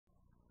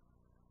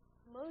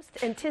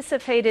most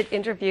anticipated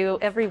interview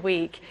every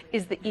week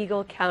is the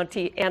Eagle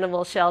County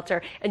Animal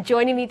Shelter. And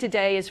joining me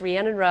today is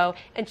Rhiannon Rowe,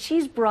 and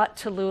she's brought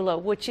Tallulah,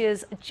 which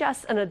is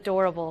just an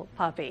adorable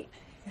puppy.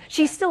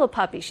 She's still a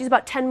puppy. She's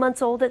about 10 months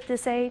old at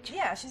this age?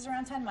 Yeah, she's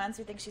around 10 months.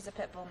 We think she's a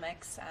pit bull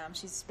mix.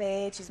 She's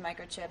spayed, she's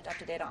microchipped, up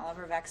to date on all of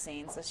her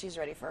vaccines, so she's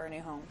ready for her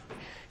new home.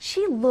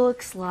 She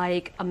looks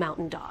like a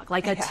mountain dog,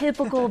 like a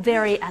typical,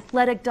 very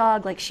athletic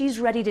dog, like she's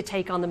ready to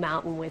take on the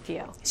mountain with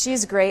you.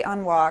 She's great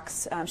on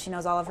walks. She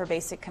knows all of her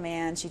basic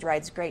commands. She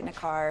rides great in a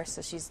car,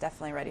 so she's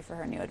definitely ready for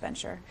her new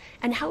adventure.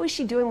 And how is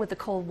she doing with the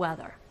cold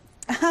weather?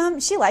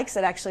 She likes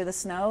it, actually. The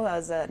snow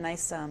was a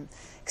nice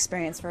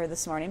experience for her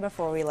this morning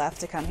before we left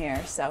to come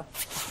here. So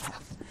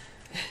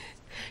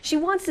she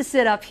wants to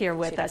sit up here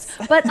with us.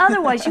 But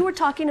otherwise, you were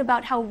talking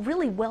about how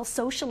really well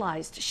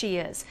socialized she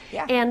is.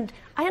 Yeah. And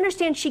I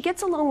understand she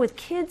gets along with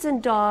kids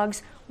and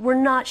dogs. We're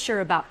not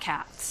sure about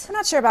cats. I'm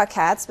not sure about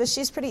cats, but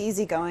she's pretty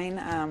easygoing.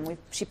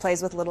 She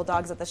plays with little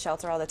dogs at the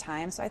shelter all the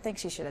time, so I think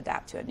she should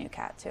adapt to a new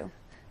cat, too.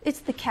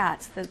 It's the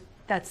cats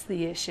that's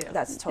the issue.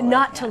 That's totally.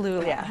 Not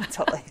Tallulah. Yeah,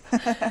 totally.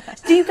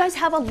 Do you guys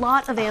have a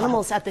lot of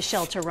animals at the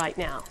shelter right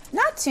now?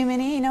 Not too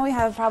many. You know, we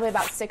have probably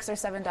about 6 or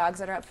 7 dogs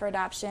that are up for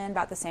adoption,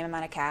 about the same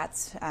amount of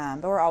cats,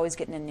 but we're always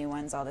getting in new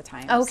ones all the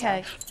time.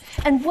 Okay.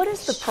 So. And what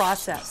is the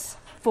process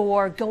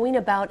for going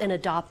about and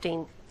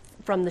adopting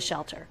from the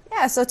shelter?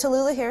 Yeah, so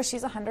Tallulah here,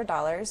 she's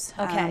 $100.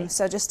 Okay.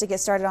 So just to get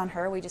started on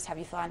her, we just have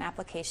you fill out an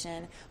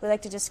application. We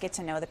like to just get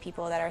to know the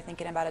people that are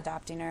thinking about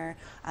adopting her,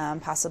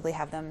 possibly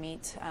have them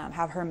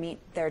have her meet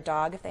their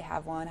dog if they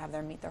have one, have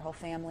them meet their whole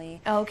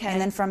family. Okay. And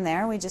then from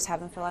there, we just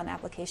have them fill out an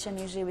application.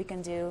 Usually we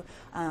can do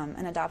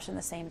an adoption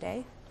the same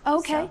day.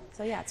 Okay.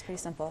 So yeah, it's pretty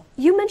simple.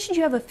 You mentioned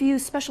you have a few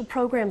special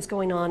programs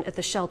going on at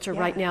the shelter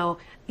right now.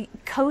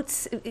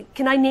 Coats,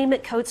 can I name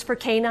it Coats for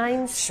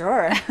Canines?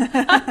 Sure.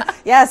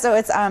 Yeah, so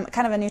it's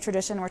kind of a new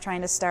tradition we're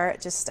trying to start.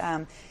 Just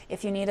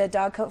if you need a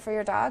dog coat for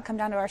your dog, come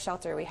down to our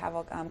shelter. We have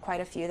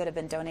quite a few that have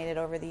been donated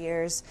over the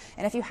years.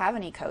 And if you have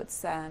any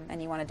coats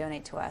and you want to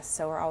donate to us,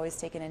 so we're always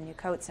taking in new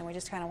coats, and we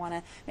just kind of want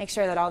to make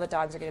sure that all the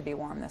dogs are going to be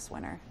warm this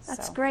winter.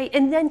 That's great.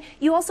 And then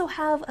you also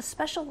have a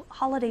special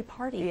holiday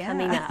party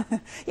coming up.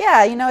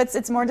 Yeah, you know,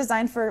 it's more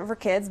designed for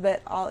kids,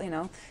 but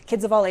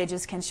kids of all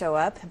ages can show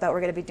up. But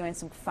we're going to be doing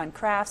some fun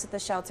crafts at the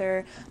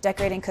shelter,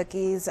 decorating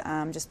cookies,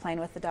 just playing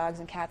with the dogs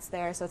and cats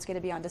there. So it's going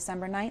to be on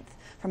December 9th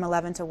from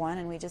 11 to 1,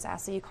 and we just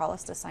ask that you call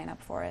us to sign up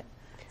for it.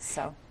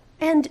 So.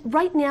 And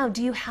right now,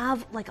 do you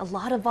have like a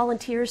lot of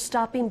volunteers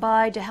stopping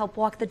by to help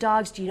walk the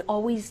dogs? Do you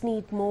always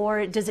need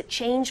more? Does it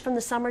change from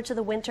the summer to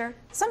the winter?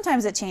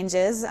 Sometimes it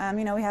changes.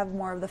 You know, we have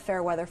more of the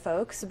fair weather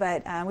folks,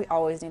 but we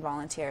always need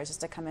volunteers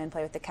just to come in,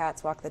 play with the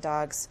cats, walk the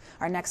dogs.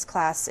 Our next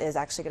class is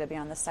actually going to be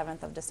on the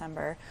 7th of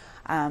December.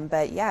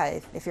 But yeah,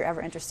 if you're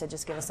ever interested,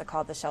 just give us a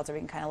call at the shelter. We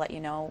can kind of let you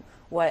know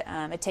what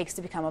it takes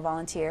to become a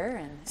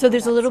volunteer. So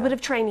there's a little bit of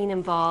training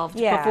involved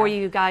before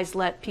you guys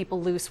let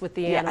people loose with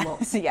the Yeah.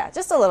 animals. Yeah,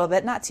 just a little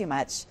bit, not too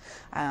much.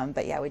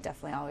 But yeah, we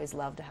definitely always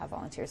love to have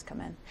volunteers come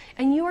in.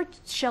 And your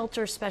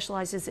shelter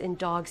specializes in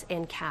dogs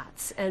and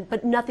cats,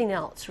 but nothing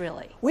else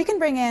really. We can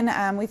bring in,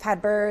 we've had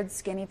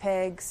birds, guinea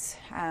pigs,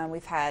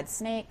 we've had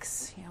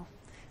snakes, you know,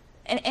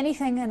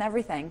 anything and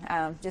everything.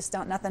 Just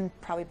nothing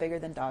probably bigger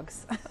than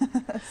dogs.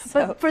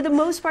 But for the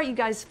most part, you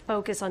guys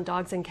focus on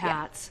dogs and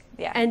cats.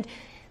 Yeah. And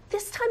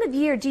this time of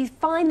year, do you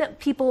find that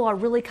people are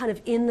really kind of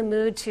in the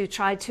mood to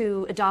try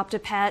to adopt a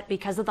pet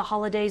because of the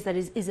holidays? That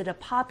is it a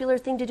popular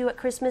thing to do at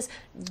Christmas?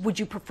 Would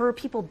you prefer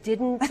people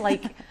didn't?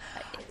 Like,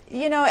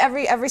 you know,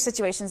 every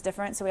situation is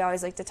different, so we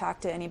always like to talk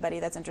to anybody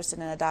that's interested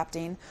in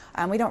adopting.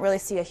 We don't really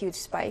see a huge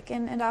spike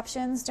in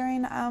adoptions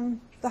during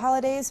the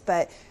holidays,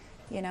 but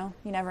you know,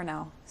 you never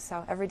know.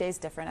 So every day is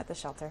different at the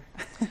shelter.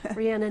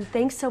 Rhiannon,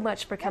 thanks so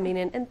much for coming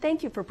in, and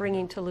thank you for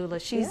bringing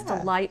Tallulah. She's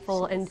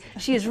delightful, and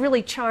she has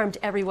really charmed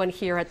everyone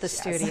here at the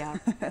studio.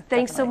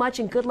 Thanks so much,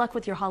 and good luck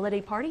with your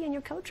holiday party and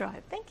your coat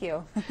drive. Thank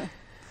you.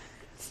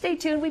 Stay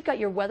tuned. We've got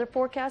your weather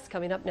forecast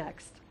coming up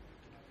next.